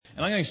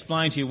And I'm going to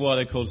explain to you why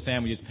they're called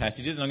sandwiches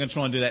passages, and I'm going to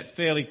try and do that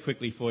fairly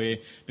quickly for you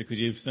because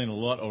you've seen a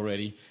lot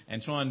already,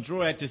 and try and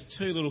draw out just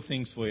two little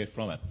things for you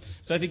from it.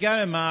 So if you go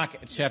to Mark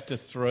chapter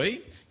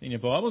 3 in your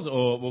Bibles,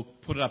 or we'll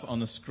put it up on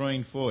the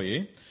screen for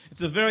you, it's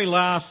the very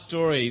last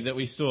story that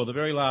we saw, the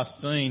very last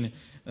scene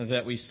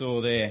that we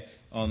saw there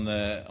on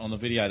the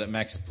video that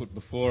Max put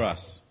before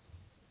us.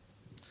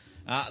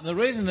 The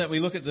reason that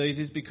we look at these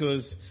is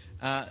because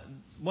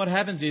what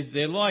happens is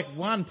they're like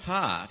one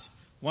part,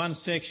 one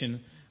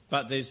section,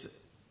 but there's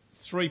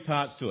three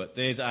parts to it.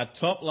 There's a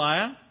top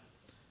layer,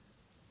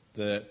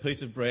 the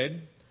piece of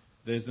bread.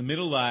 There's the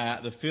middle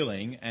layer, the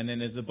filling. And then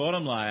there's the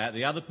bottom layer,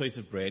 the other piece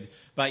of bread.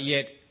 But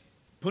yet,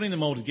 putting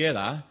them all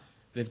together,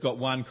 they've got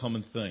one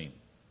common theme.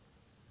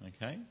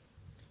 Okay?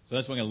 So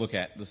that's what we're going to look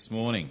at this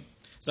morning.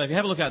 So if you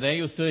have a look out there,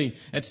 you'll see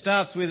it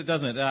starts with,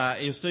 doesn't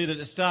it? You'll see that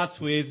it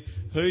starts with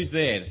who's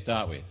there to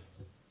start with.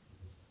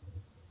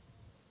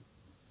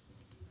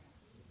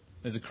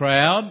 There's a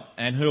crowd,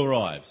 and who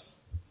arrives?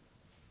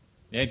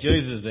 Yeah,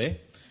 Jesus is there.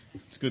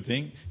 It's a good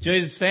thing.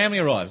 Jesus' family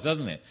arrives,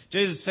 doesn't it?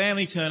 Jesus'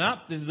 family turn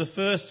up. This is the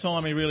first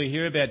time we really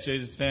hear about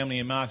Jesus' family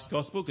in Mark's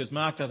Gospel, because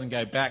Mark doesn't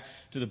go back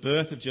to the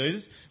birth of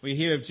Jesus. We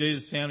hear of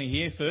Jesus' family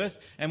here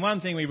first. And one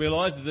thing we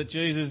realise is that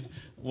Jesus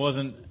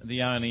wasn't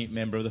the only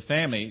member of the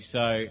family,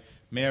 so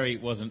Mary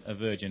wasn't a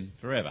virgin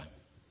forever.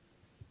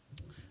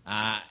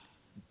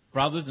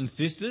 Brothers and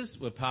sisters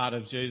were part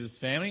of Jesus'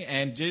 family,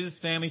 and Jesus'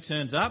 family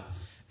turns up.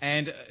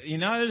 And you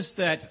notice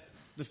that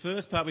the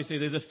first part we see,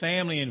 there's a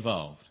family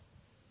involved.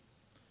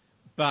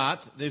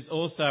 But there's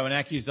also an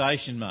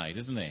accusation made,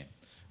 isn't there?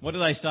 What do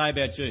they say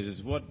about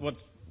Jesus? What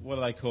do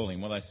they call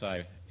him? What do they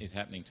say is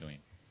happening to him?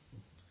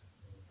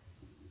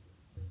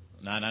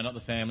 No, not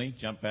the family.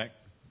 Jump back.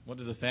 What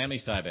does the family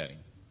say about him?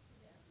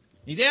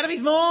 He's out of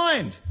his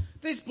mind.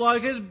 This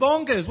bloke is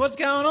bonkers. What's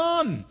going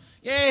on?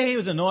 Yeah, he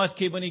was a nice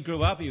kid when he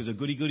grew up. He was a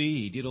goody-goody.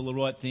 He did all the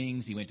right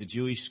things. He went to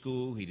Jewish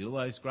school. He did all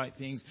those great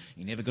things.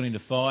 He never got into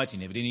fights. He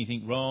never did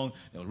anything wrong.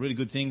 There were really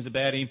good things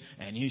about him.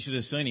 And you should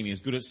have seen him. He was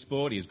good at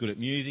sport. He was good at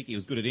music. He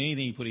was good at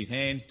anything he put his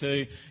hands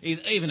to. He's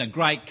even a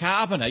great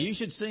carpenter. You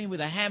should see him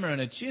with a hammer and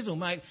a chisel,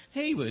 mate.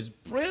 He was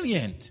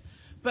brilliant.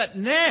 But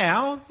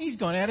now he's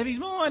gone out of his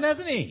mind,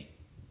 hasn't he?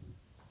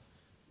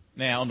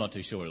 Now, I'm not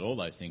too sure that all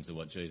those things are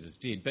what Jesus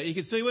did, but you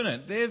can see,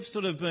 wouldn't it? They've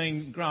sort of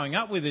been growing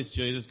up with this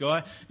Jesus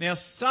guy. Now,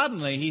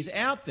 suddenly, he's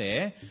out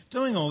there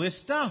doing all this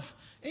stuff.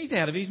 He's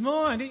out of his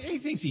mind. He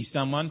thinks he's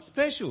someone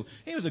special.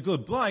 He was a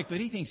good bloke,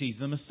 but he thinks he's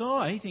the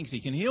Messiah. He thinks he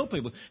can heal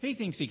people. He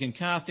thinks he can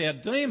cast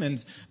out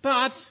demons,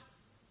 but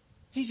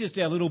he's just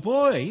our little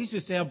boy. He's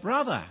just our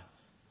brother.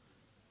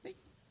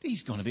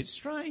 He's gone a bit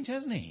strange,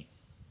 hasn't he?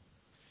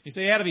 You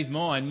see, out of his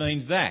mind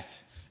means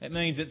that. It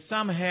means that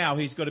somehow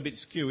he's got a bit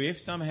skew-if,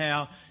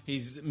 somehow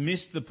he's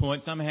missed the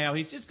point, somehow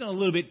he's just gone a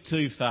little bit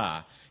too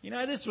far. You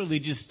know, this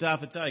religious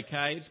stuff, it's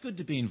okay, it's good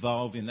to be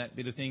involved in that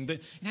bit of thing, but,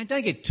 you know,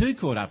 don't get too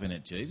caught up in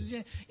it, Jesus.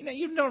 You know,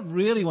 you don't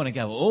really want to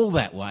go all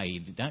that way,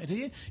 do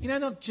you? You know,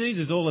 not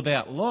Jesus all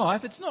about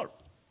life, it's not.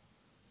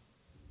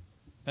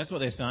 That's what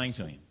they're saying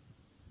to him.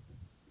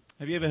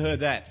 Have you ever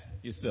heard that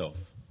yourself?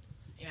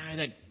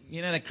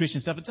 You know that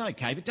Christian stuff, it's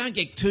okay, but don't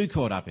get too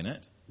caught up in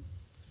it.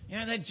 You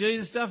know, that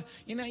Jesus stuff,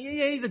 yeah,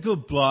 he's a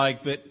good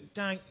bloke, but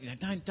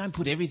don't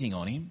put everything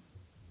on him.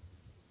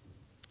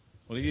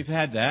 Well, if you've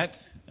had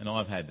that, and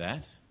I've had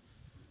that,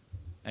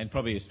 and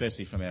probably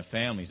especially from our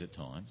families at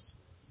times,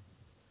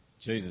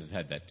 Jesus has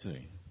had that too.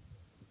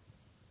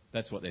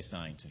 That's what they're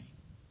saying to him.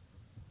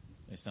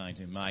 They're saying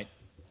to him, mate,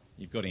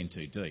 you've got in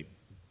too deep.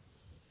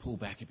 Pull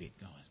back a bit,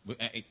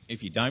 guys.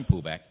 If you don't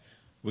pull back,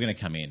 we're going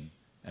to come in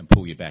and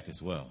pull you back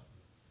as well.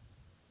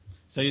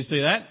 So you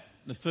see that?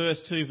 The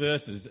first two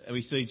verses,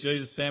 we see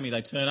Jesus' family,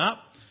 they turn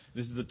up.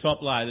 This is the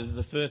top layer. This is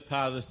the first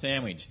part of the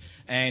sandwich.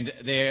 And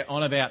they're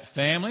on about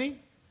family,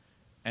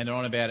 and they're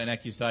on about an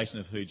accusation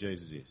of who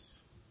Jesus is.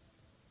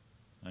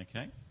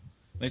 Okay?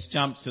 Let's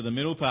jump to the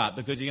middle part,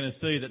 because you're going to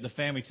see that the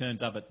family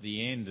turns up at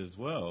the end as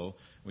well,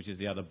 which is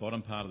the other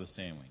bottom part of the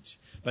sandwich.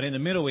 But in the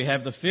middle we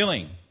have the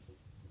filling.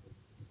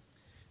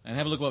 And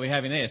have a look what we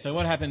have in there. So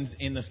what happens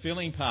in the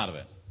filling part of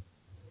it?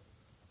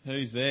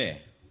 Who's there?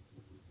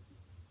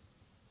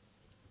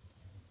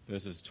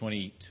 Verses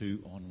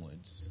 22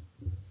 onwards.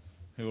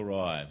 Who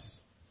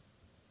arrives?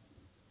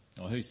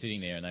 Or who's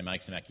sitting there and they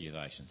make some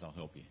accusations? I'll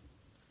help you.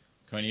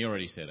 Connie, you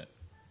already said it.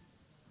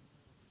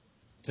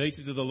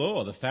 Teachers of the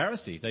law, the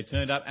Pharisees, they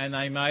turned up and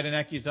they made an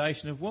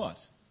accusation of what?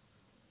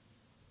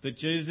 That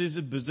Jesus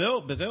is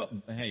how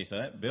do you say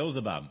that?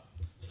 Beelzebub.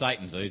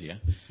 Satan's easier.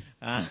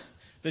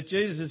 That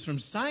Jesus is from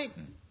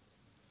Satan.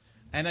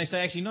 And they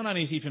say actually not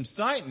only is he from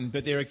Satan,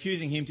 but they're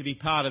accusing him to be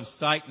part of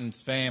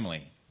Satan's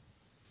family.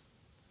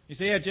 You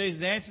see how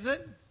Jesus answers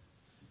it?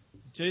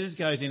 Jesus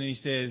goes in and he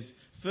says,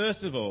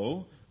 first of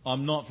all,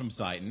 I'm not from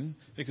Satan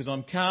because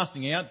I'm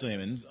casting out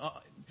demons.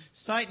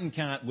 Satan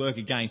can't work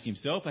against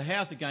himself. A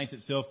house against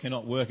itself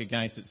cannot work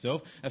against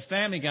itself. A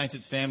family against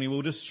its family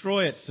will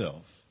destroy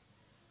itself.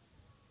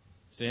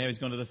 See how he's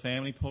gone to the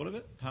family part of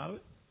it?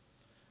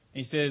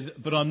 He says,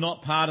 but I'm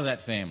not part of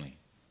that family.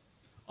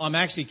 I'm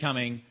actually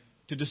coming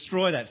to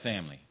destroy that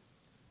family.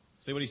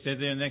 See what he says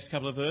there in the next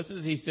couple of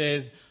verses? He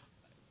says,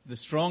 the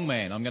strong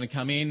man, I'm going to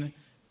come in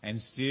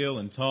and steal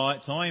and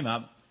tie him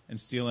up and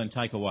steal and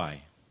take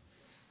away.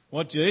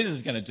 What Jesus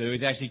is going to do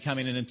is actually come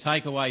in and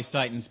take away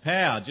Satan's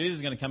power. Jesus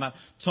is going to come up,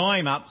 tie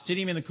him up, sit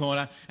him in the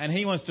corner, and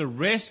he wants to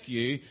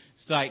rescue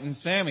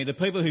Satan's family. The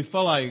people who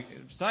follow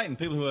Satan,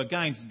 people who are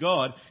against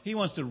God, he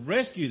wants to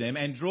rescue them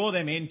and draw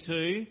them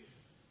into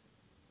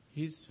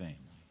his family.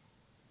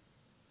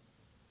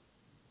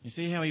 You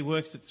see how he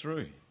works it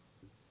through?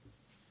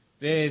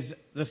 There's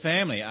the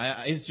family.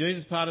 Is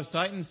Jesus part of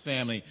Satan's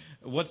family?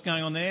 What's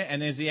going on there?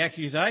 And there's the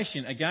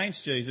accusation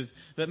against Jesus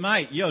that,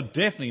 mate, you're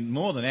definitely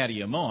more than out of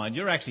your mind.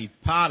 You're actually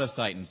part of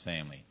Satan's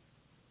family.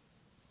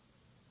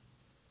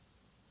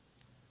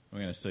 We're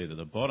going to see that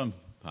the bottom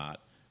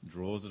part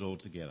draws it all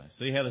together.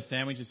 See how the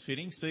sandwich is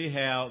fitting? See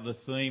how the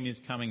theme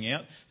is coming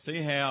out?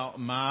 See how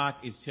Mark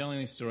is telling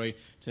this story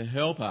to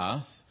help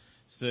us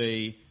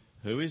see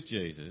who is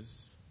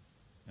Jesus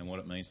and what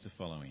it means to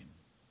follow him.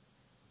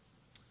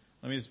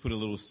 Let me just put a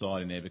little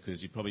side in there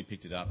because you probably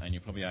picked it up and you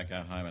probably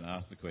go home and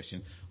ask the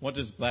question, what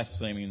does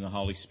blaspheming the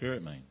Holy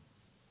Spirit mean?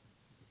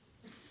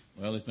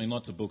 Well, there's been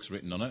lots of books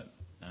written on it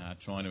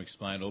trying to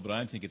explain it all, but I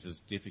don't think it's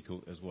as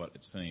difficult as what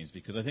it seems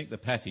because I think the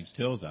passage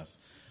tells us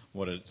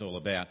what it's all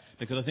about.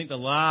 Because I think the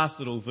last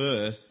little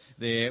verse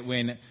there,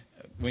 when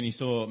you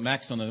saw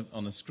Max on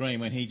the screen,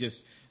 when he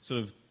just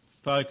sort of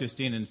focused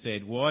in and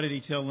said, why did he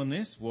tell them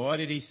this? Why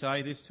did he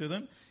say this to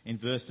them? In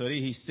verse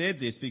 30, he said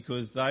this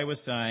because they were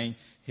saying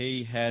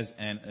he has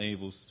an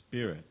evil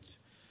spirit.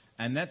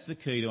 And that's the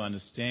key to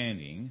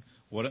understanding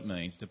what it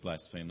means to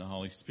blaspheme the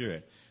Holy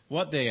Spirit.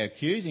 What they're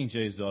accusing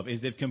Jesus of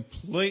is they've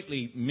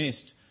completely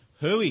missed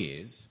who he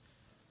is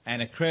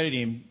and accredit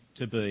him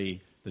to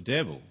be the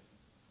devil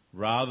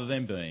rather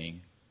than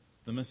being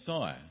the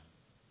Messiah.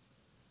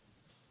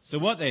 So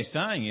what they're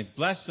saying is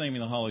blaspheming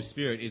the Holy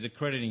Spirit is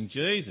accrediting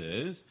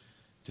Jesus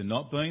to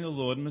not being the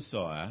Lord and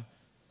Messiah,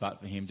 but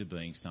for him to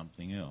being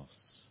something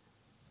else,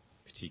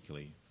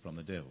 particularly from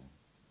the devil.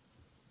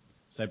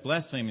 So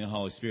blaspheming the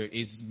Holy Spirit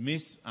is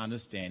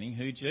misunderstanding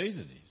who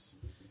Jesus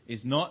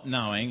is not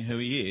knowing who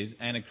he is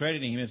and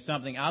accrediting him as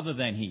something other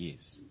than he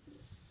is.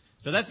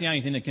 So that's the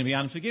only thing that can be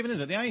unforgiven, is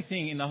it? The only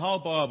thing in the whole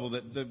Bible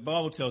that the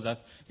Bible tells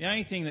us, the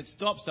only thing that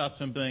stops us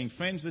from being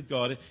friends with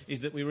God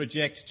is that we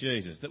reject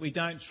Jesus, that we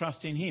don't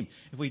trust in him.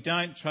 If we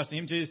don't trust in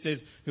him, Jesus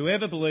says,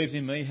 whoever believes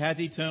in me has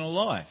eternal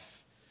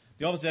life.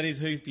 The opposite of that is,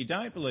 if you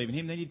don't believe in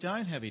him, then you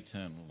don't have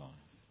eternal life.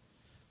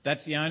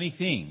 That's the only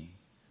thing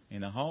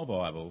in the whole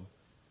Bible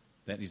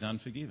that is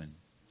unforgiven,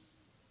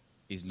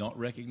 is not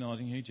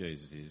recognising who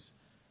Jesus is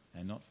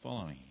and not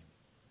following him.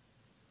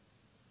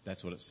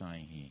 That's what it's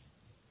saying here.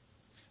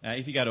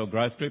 If you go to a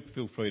growth group,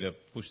 feel free to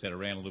push that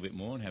around a little bit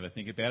more and have a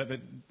think about it, but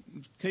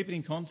keep it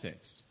in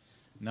context.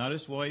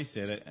 Notice why he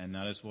said it and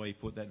notice why he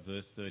put that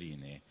verse 30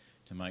 in there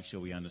to make sure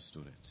we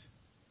understood it.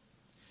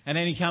 And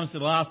then he comes to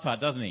the last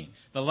part, doesn't he?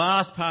 The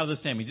last part of the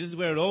sandwich. This is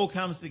where it all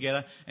comes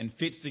together and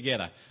fits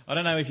together. I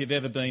don't know if you've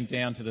ever been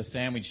down to the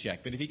sandwich shack,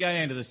 but if you go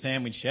down to the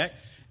sandwich shack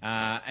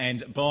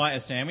and buy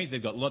a sandwich,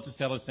 they've got lots of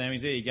salad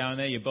sandwiches there. You go in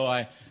there, you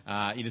buy,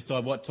 you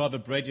decide what type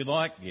of bread you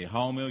like, your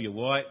wholemeal, your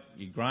white,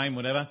 your grain,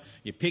 whatever.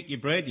 You pick your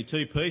bread, your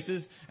 2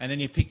 pieces, and then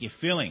you pick your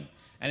filling.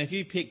 And if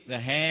you pick the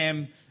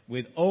ham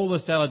with all the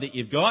salad that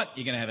you've got,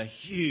 you're going to have a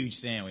huge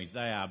sandwich.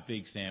 They are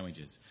big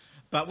sandwiches.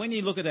 But when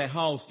you look at that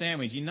whole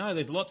sandwich, you know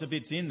there's lots of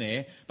bits in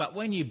there. But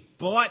when you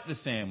bite the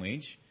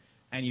sandwich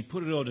and you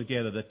put it all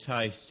together, the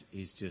taste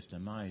is just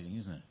amazing,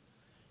 isn't it?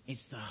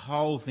 It's the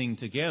whole thing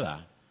together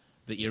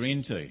that you're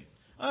into.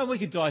 Oh, we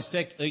could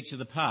dissect each of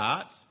the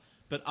parts,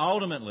 but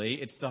ultimately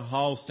it's the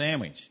whole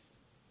sandwich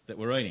that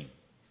we're eating.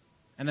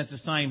 And that's the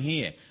same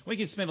here. We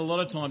could spend a lot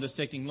of time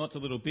dissecting lots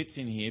of little bits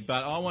in here,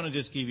 but I want to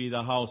just give you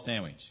the whole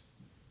sandwich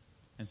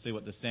and see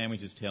what the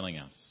sandwich is telling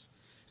us.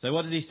 So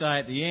what does he say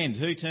at the end?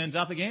 Who turns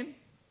up again?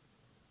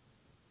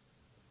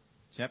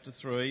 Chapter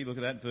 3, look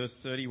at that, verse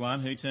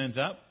 31. Who turns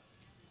up?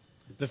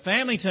 The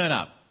family turn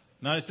up.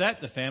 Notice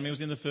that? The family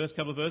was in the first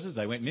couple of verses.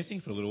 They went missing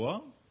for a little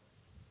while.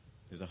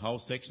 There's a whole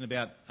section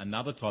about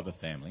another type of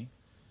family.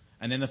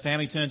 And then the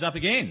family turns up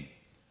again.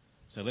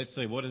 So let's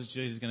see, what is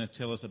Jesus going to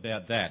tell us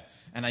about that?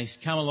 And they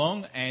come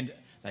along and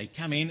they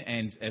come in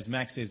and, as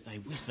Max says, they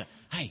whisper,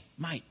 hey,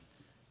 mate,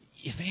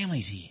 your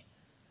family's here.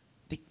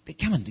 They're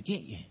coming to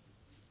get you.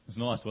 It was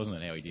nice,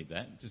 wasn't it, how he did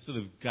that? Just sort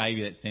of gave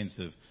you that sense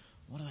of,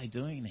 what are they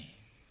doing there?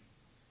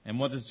 And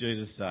what does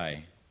Jesus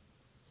say?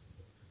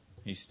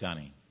 He's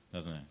stunning,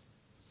 doesn't it?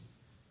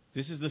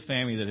 This is the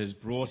family that has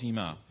brought him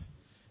up.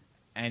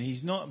 And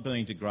he's not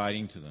being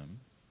degrading to them,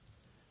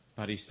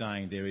 but he's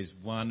saying there is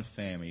one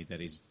family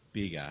that is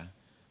bigger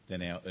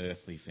than our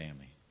earthly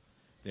family.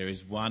 There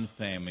is one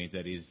family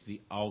that is the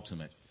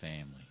ultimate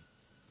family.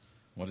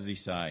 What does he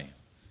say?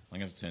 I'm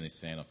going to turn this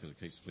fan off because it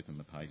keeps flipping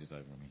the pages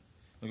over me.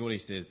 Look at what he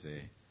says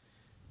there.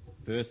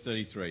 Verse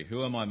 33,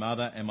 who are my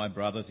mother and my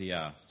brothers, he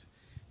asked.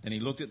 Then he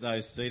looked at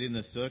those seated in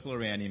the circle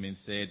around him and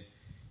said,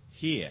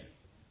 here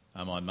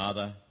are my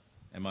mother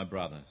and my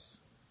brothers.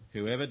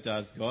 Whoever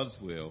does God's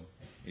will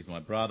is my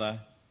brother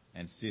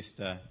and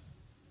sister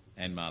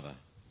and mother.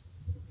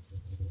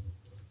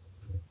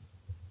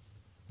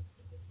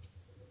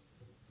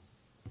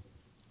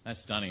 That's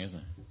stunning, isn't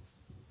it?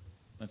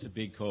 That's a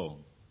big call.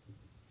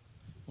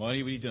 What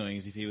he would be doing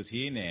is, if he was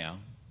here now,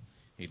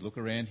 he'd look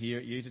around here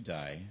at you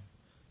today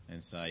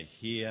and say,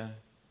 here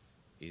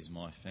is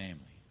my family.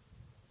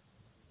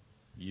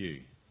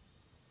 You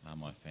are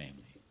my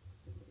family.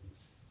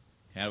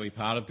 How are we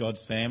part of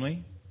God's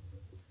family?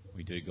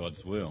 We do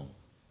God's will.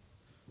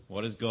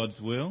 What is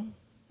God's will?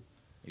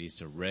 It is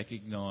to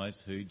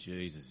recognise who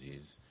Jesus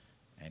is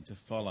and to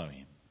follow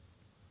him.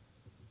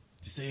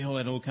 Do you see how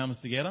that all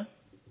comes together?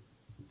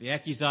 The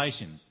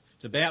accusations.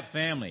 It's about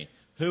family.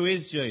 Who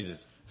is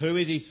Jesus? Who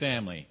is his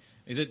family?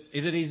 Is it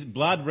his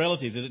blood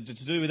relatives? Is it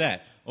to do with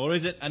that? Or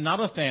is it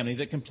another family?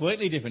 Is it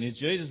completely different? Is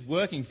Jesus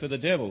working for the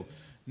devil?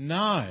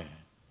 No.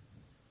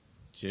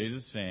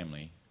 Jesus'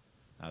 family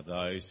are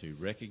those who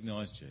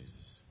recognise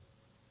Jesus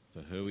for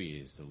who he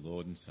is, the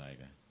Lord and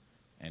Saviour,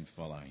 and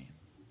follow him.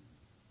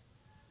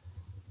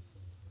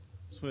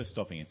 It's worth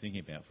stopping and thinking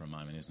about for a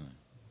moment, isn't it?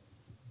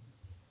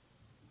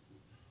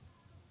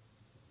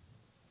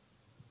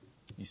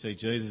 You see,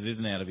 Jesus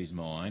isn't out of his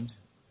mind.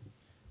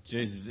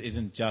 Jesus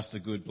isn't just a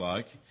good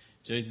bloke.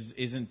 Jesus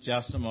isn't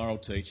just a moral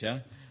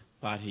teacher,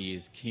 but he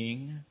is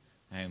King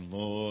and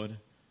Lord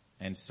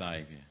and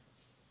Saviour.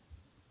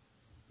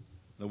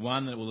 The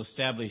one that will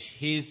establish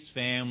his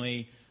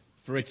family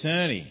for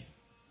eternity.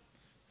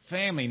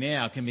 Family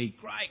now can be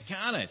great,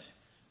 can't it?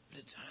 But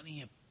it's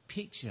only a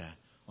picture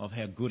of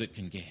how good it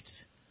can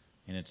get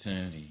in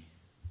eternity.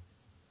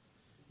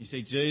 You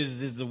see,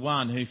 Jesus is the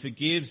one who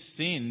forgives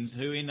sins,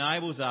 who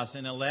enables us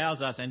and allows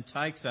us and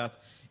takes us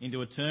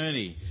into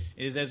eternity.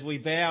 It is as we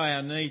bow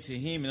our knee to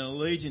him in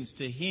allegiance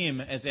to him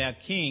as our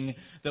King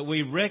that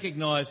we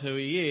recognise who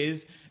he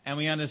is and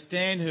we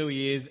understand who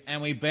he is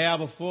and we bow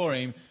before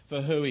him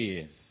for who he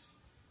is.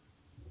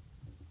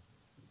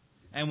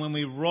 And when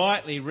we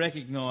rightly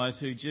recognise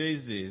who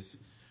Jesus is,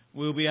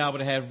 we'll be able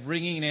to have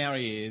ringing in our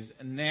ears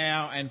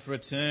now and for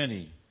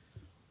eternity.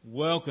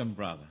 Welcome,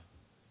 brother.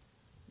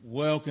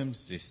 Welcome,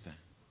 sister.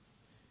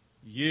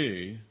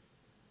 You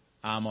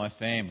are my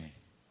family.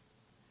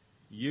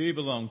 You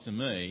belong to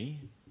me,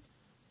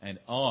 and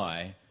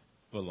I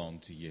belong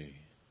to you.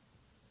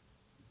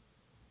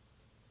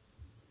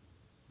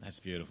 That's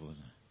beautiful,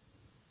 isn't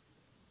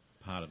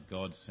it? Part of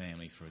God's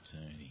family for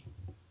eternity.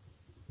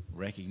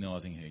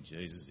 Recognising who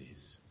Jesus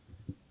is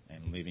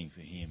and living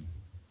for him.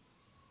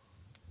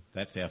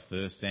 That's our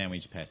first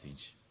sandwich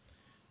passage.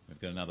 We've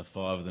got another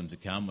 5 of them to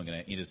come. We're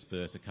going to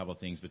intersperse a couple of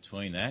things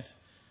between that.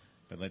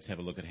 But let's have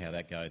a look at how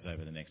that goes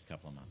over the next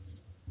couple of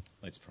months.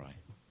 Let's pray.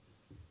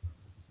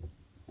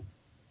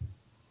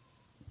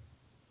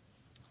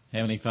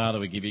 Heavenly Father,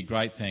 we give you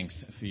great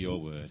thanks for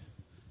your word.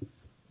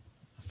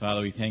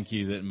 Father, we thank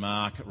you that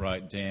Mark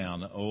wrote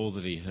down all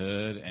that he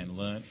heard and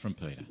learnt from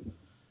Peter.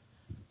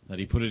 That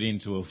he put it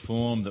into a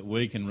form that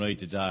we can read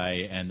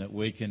today and that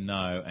we can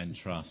know and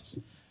trust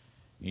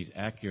is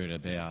accurate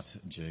about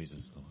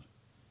Jesus, Lord.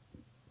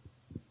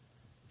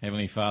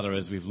 Heavenly Father,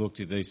 as we've looked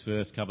at these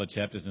first couple of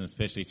chapters and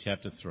especially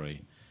chapter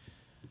 3,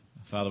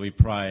 Father, we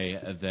pray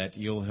that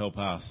you'll help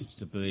us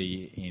to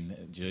be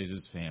in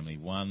Jesus' family,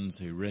 ones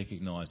who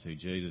recognise who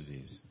Jesus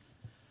is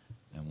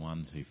and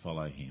ones who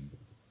follow him.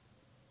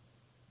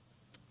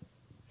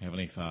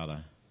 Heavenly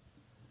Father,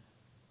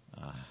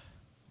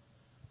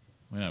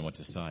 we don't know what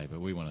to say,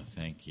 but we want to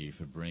thank you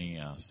for bringing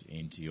us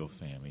into your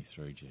family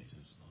through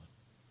Jesus,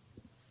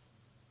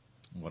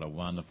 Lord. What a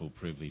wonderful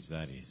privilege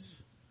that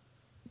is,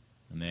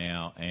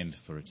 now and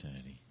for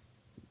eternity.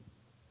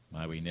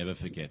 May we never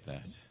forget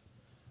that.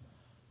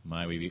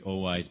 May we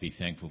always be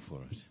thankful for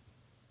it.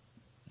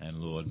 And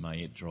Lord, may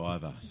it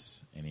drive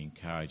us and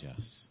encourage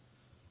us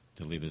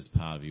to live as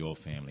part of your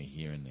family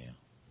here and now.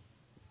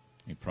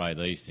 We pray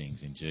these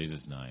things in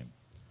Jesus' name.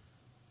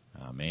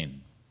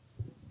 Amen.